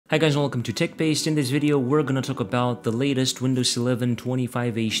Hi guys and welcome to TechBased. In this video we're gonna talk about the latest Windows 11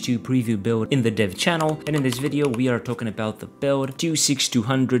 25H2 preview build in the dev channel, and in this video we are talking about the build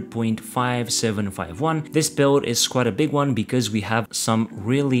 26200.5751. This build is quite a big one because we have some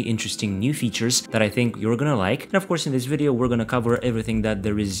really interesting new features that I think you're gonna like, and of course in this video we're gonna cover everything that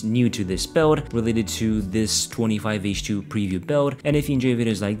there is new to this build related to this 25H2 preview build. And if you enjoy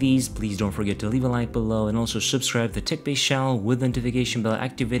videos like these, please don't forget to leave a like below and also subscribe to the TechBased channel with the notification bell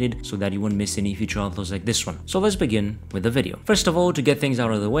activated so that you won't miss any future uploads like this one. So let's begin with the video. First of all, to get things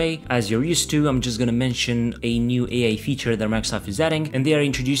out of the way, as you're used to, I'm just gonna mention a new AI feature that Microsoft is adding, and they are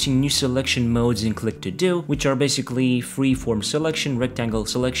introducing new selection modes in Click to Do, which are basically freeform selection, rectangle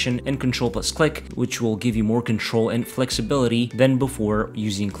selection, and Control plus Click, which will give you more control and flexibility than before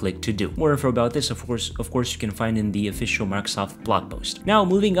using Click to Do. More info about this, of course, you can find in the official Microsoft blog post. Now,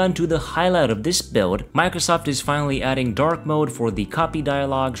 moving on to the highlight of this build, Microsoft is finally adding dark mode for the copy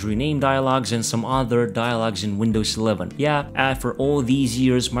dialogues, rename dialogues, and some other dialogues in Windows 11. Yeah, after all these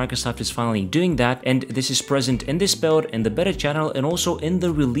years, Microsoft is finally doing that, and this is present in this build, in the beta channel, and also in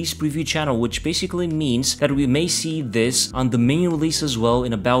the release preview channel, which basically means that we may see this on the main release as well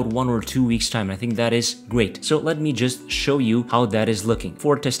in about 1 or 2 weeks time. I think that is great. So let me just show you how that is looking.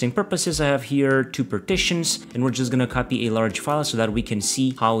 For testing purposes, I have here 2 partitions, and we're just gonna copy a large file so that we can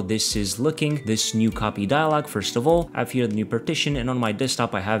see how this is looking, this new copy dialog. First of all, I have here the new partition, and on my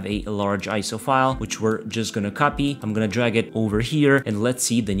desktop I have a large ISO file, which we're just gonna copy. I'm gonna drag it over here, and let's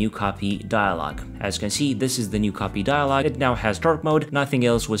see the new copy dialog. As you can see, this is the new copy dialog. It now has dark mode. Nothing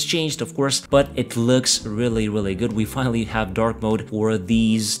else was changed, of course, but it looks really good. We finally have dark mode for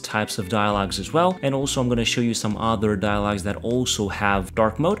these types of dialogues as well. And also I'm gonna show you some other dialogues that also have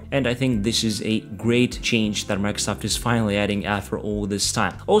dark mode, and I think this is a great change that Microsoft is finally adding after all this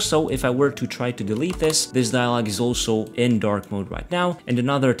time. Also, if I were to try to delete this dialog is also in dark mode right now. And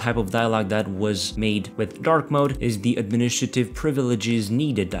another type of dialog that was made with dark mode is the administrative privileges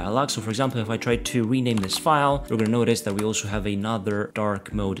needed dialog. So for example, if I try to rename this file, you're gonna notice that we also have another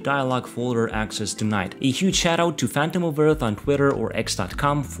dark mode dialog, folder access denied. A huge shout out to Phantom of Earth on Twitter or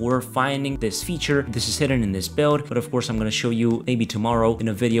x.com for finding this feature. This is hidden in this build, but of course I'm gonna show you maybe tomorrow in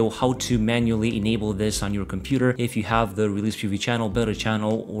a video how to manually enable this on your computer if you have the release preview channel, beta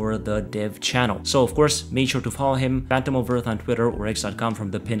channel, or the dev channel. So of course, make sure to follow him, Phantom of Earth on Twitter or x.com,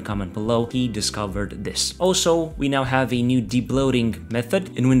 from the pinned comment below. He discovered this. Also, we now have a new debloating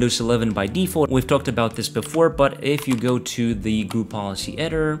method in Windows 11 by default. We've talked about this before, but if you go to the group policy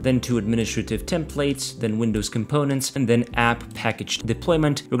editor, then to administrative templates, then Windows components, and then app package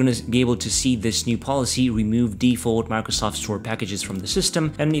deployment, you're going to be able to see this new policy, remove default Microsoft Store packages from the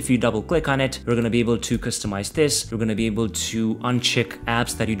system. And if you double click on it, you're going to be able to customize this. You're going to be able to uncheck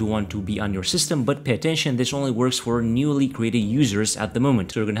apps that you don't want to be on your system, but pay attention, this only works for newly created users at the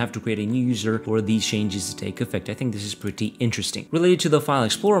moment. So you're going to have to create a new user for these changes to take effect. I think this is pretty interesting. Related to the File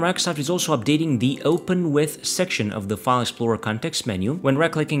Explorer, Microsoft is also updating the Open With section of the File Explorer context menu. When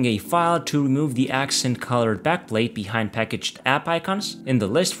right-clicking a file, to remove the accent-colored backplate behind packaged app icons in the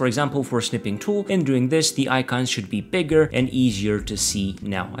list, for example, for Snipping tool. In doing this, the icons should be bigger and easier to see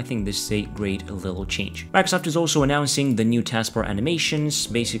now. I think this is a great little change. Microsoft is also announcing the new taskbar animations.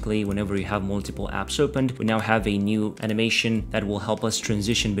 Basically, whenever you have multiple apps opened, we now have a new animation that will help us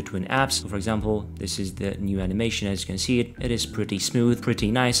transition between apps. So for example, this is the new animation. As you can see, it is pretty smooth,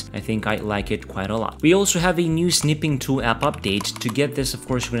 pretty nice. I think I like it quite a lot. We also have a new Snipping tool app update. To get this, of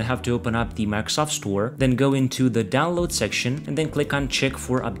course, you're going to have to open up the Microsoft Store, then go into the download section, and then click on check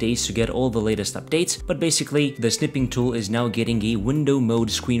for updates to get all the latest updates. But basically, the Snipping tool is now getting a window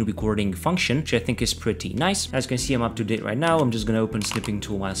mode screen recording function, which I think is pretty nice. As you can see, I'm up to date right now. I'm just going to open Snipping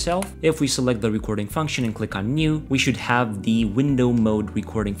tool myself. If we select the recording function and click on new, we should have the window mode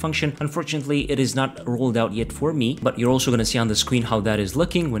recording function. Unfortunately, it is not rolled out yet for me, but you're also going to see on the screen how that is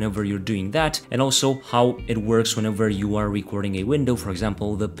looking whenever you're doing that, and also how it works whenever you are recording a window, for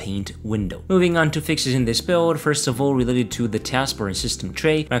example, the Paint window. Moving on to fixes in this build, first of all, related to the taskbar and system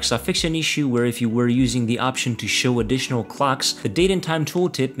tray, Microsoft fixed an issue where if you were using the option to show additional clocks, the date and time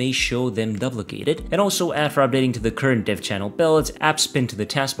tooltip may show them duplicated. And also, after updating to the current dev channel builds, apps pinned to the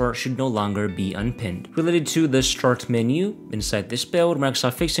taskbar should no longer be unpinned. Related to the start menu, inside this build,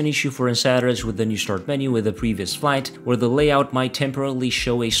 Microsoft fixed an issue for insiders with the new start menu with the previous flight, where the layout might temporarily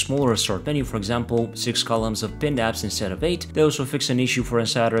show a smaller start menu, for example, 6 columns of pinned apps instead of 8. They also fixed an issue for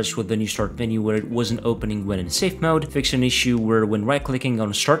insiders with the new start menu where it wasn't opening when in safe mode, fixed an issue where when right-clicking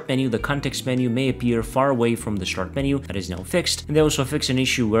on start menu, the context menu may appear far away from the start menu. That is now fixed. And they also fixed an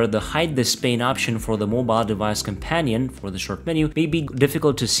issue where the hide this pane option for the mobile device companion for the start menu may be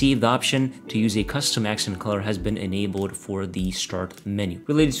difficult to see if the option to use a custom accent color has been enabled for the start start menu.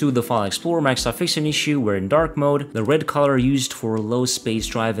 Related to the File Explorer, Microsoft fixed an issue where in dark mode, the red color used for low space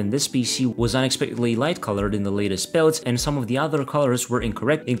drive in this PC was unexpectedly light colored in the latest builds, and some of the other colors were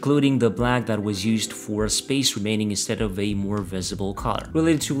incorrect, including the black that was used for space remaining instead of a more visible color.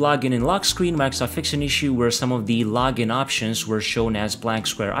 Related to login and lock screen, Microsoft fixed an issue where some of the login options were shown as blank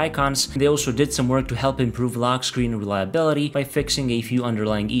square icons. They also did some work to help improve lock screen reliability by fixing a few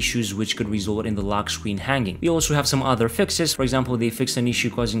underlying issues which could result in the lock screen hanging. We also have some other fixes. For example, they fixed an issue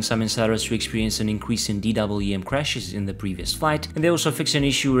causing some insiders to experience an increase in DWM crashes in the previous flight, and they also fixed an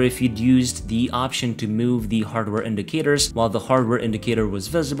issue where if you'd used the option to move the hardware indicators while the hardware indicator was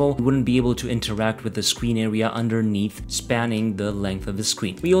visible, you wouldn't be able to interact with the screen area underneath spanning the length of the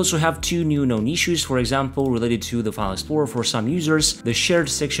screen. We also have two new known issues. For example, related to the File Explorer, for some users, the shared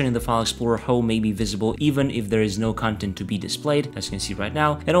section in the File Explorer home may be visible even if there is no content to be displayed, as you can see right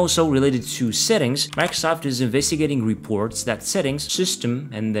now. And also related to settings, Microsoft is investigating reports that settings, system,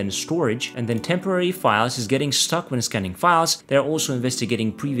 and then storage, and then temporary files is getting stuck when scanning files. They're also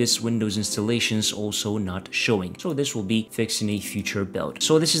investigating previous Windows installations also not showing. So this will be fixed in a future build.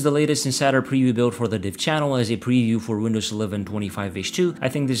 So this is the latest insider preview build for the Div channel as a preview for Windows 11 25H2. I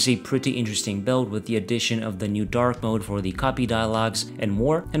think this is a pretty interesting build with the addition of the new dark mode for the copy dialogues and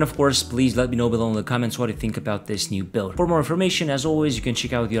more. And of course, please let me know below in the comments what you think about this new build. For more information, as always, you can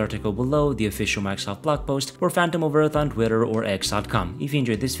check out the article below, the official Microsoft blog post, or Phantom of Earth on Twitter or X.com. If you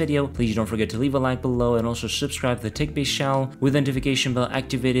enjoyed this video, please don't forget to leave a like below and also subscribe to the TechBased channel with the notification bell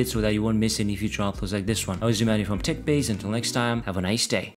activated so that you won't miss any future uploads like this one. I was Zumani from TechBased. Until next time, have a nice day.